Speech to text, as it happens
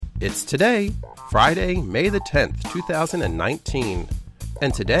It's today, Friday, May the 10th, 2019,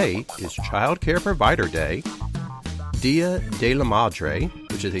 and today is Child Care Provider Day, Dia de la Madre,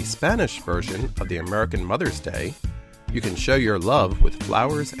 which is a Spanish version of the American Mother's Day. You can show your love with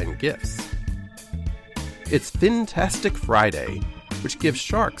flowers and gifts. It's Fintastic Friday, which gives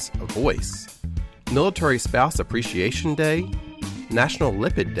sharks a voice, Military Spouse Appreciation Day, National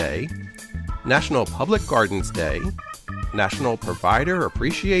Lipid Day, National Public Gardens Day, National Provider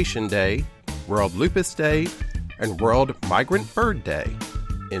Appreciation Day, World Lupus Day, and World Migrant Bird Day.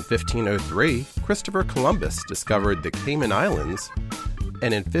 In 1503, Christopher Columbus discovered the Cayman Islands,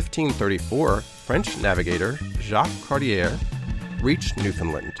 and in 1534, French navigator Jacques Cartier reached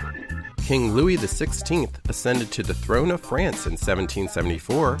Newfoundland. King Louis XVI ascended to the throne of France in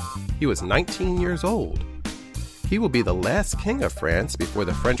 1774. He was 19 years old. He will be the last king of France before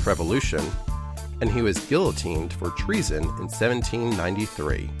the French Revolution, and he was guillotined for treason in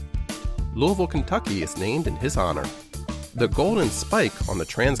 1793. Louisville, Kentucky is named in his honor. The Golden Spike on the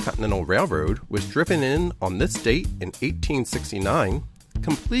Transcontinental Railroad was driven in on this date in 1869,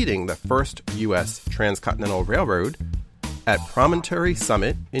 completing the first U.S. Transcontinental Railroad at Promontory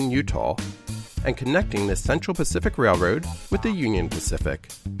Summit in Utah and connecting the Central Pacific Railroad with the Union Pacific.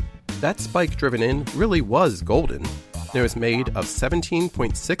 That spike driven in really was golden. It was made of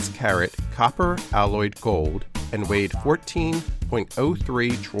 17.6 carat copper alloyed gold and weighed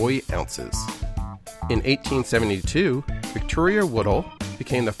 14.03 troy ounces. In 1872, Victoria Woodhull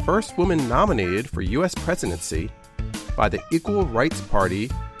became the first woman nominated for U.S. presidency by the Equal Rights Party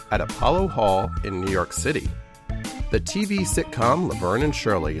at Apollo Hall in New York City. The TV sitcom Laverne and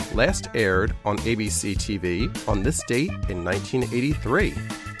Shirley last aired on ABC TV on this date in 1983.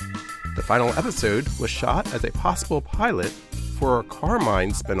 The final episode was shot as a possible pilot for a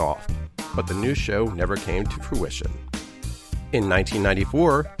Carmine spinoff, but the new show never came to fruition. In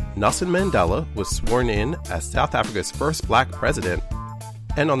 1994, Nelson Mandela was sworn in as South Africa's first black president,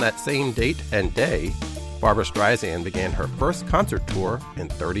 and on that same date and day, Barbra Streisand began her first concert tour in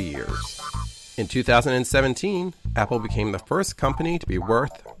 30 years. In 2017, Apple became the first company to be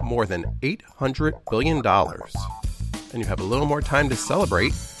worth more than $800 billion. And you have a little more time to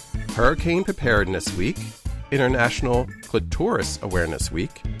celebrate Hurricane Preparedness Week, International Clitoris Awareness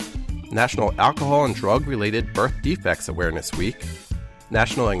Week, National Alcohol and Drug-Related Birth Defects Awareness Week,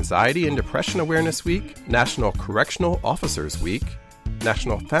 National Anxiety and Depression Awareness Week, National Correctional Officers Week,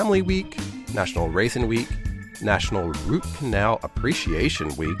 National Family Week, National Raisin Week, National Root Canal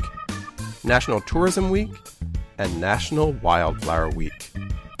Appreciation Week, National Tourism Week, and National Wildflower Week.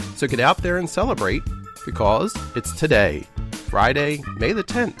 So get out there and celebrate, because it's today, Friday, May the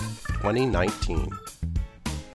 10th, 2019.